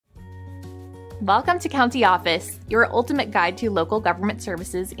Welcome to County Office, your ultimate guide to local government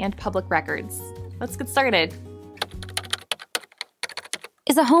services and public records. Let's get started.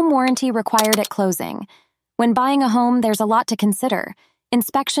 Is a home warranty required at closing? When buying a home, there's a lot to consider.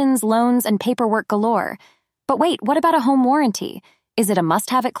 Inspections, loans, and paperwork galore. But wait, what about a home warranty? Is it a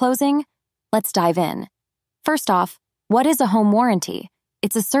must-have at closing? Let's dive in. First off, what is a home warranty?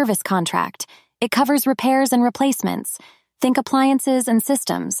 It's a service contract. It covers repairs and replacements. Think appliances and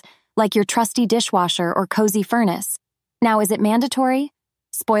systems, like your trusty dishwasher or cozy furnace. Now, is it mandatory?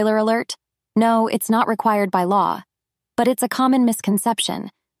 Spoiler alert, no, it's not required by law. But it's a common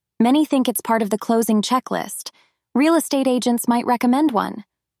misconception. Many think it's part of the closing checklist. Real estate agents might recommend one.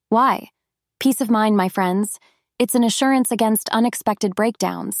 Why? Peace of mind, my friends. It's an assurance against unexpected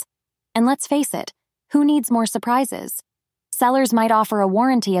breakdowns. And let's face it, who needs more surprises? Sellers might offer a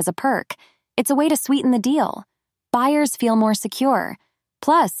warranty as a perk. It's a way to sweeten the deal. Buyers feel more secure.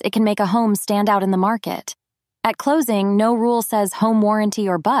 Plus, it can make a home stand out in the market. At closing, no rule says home warranty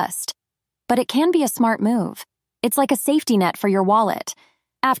or bust. But it can be a smart move. It's like a safety net for your wallet.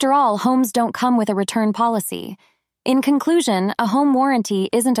 After all, homes don't come with a return policy. In conclusion, a home warranty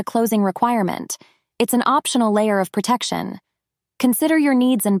isn't a closing requirement. It's an optional layer of protection. Consider your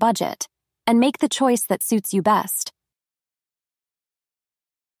needs and budget, and make the choice that suits you best.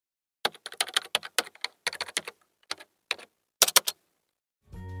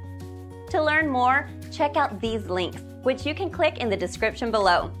 To learn more, check out these links, which you can click in the description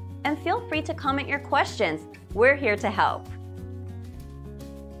below. And feel free to comment your questions. We're here to help.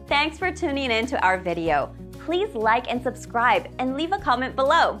 Thanks for tuning in to our video. Please like and subscribe and leave a comment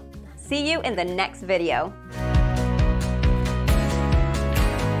below. See you in the next video.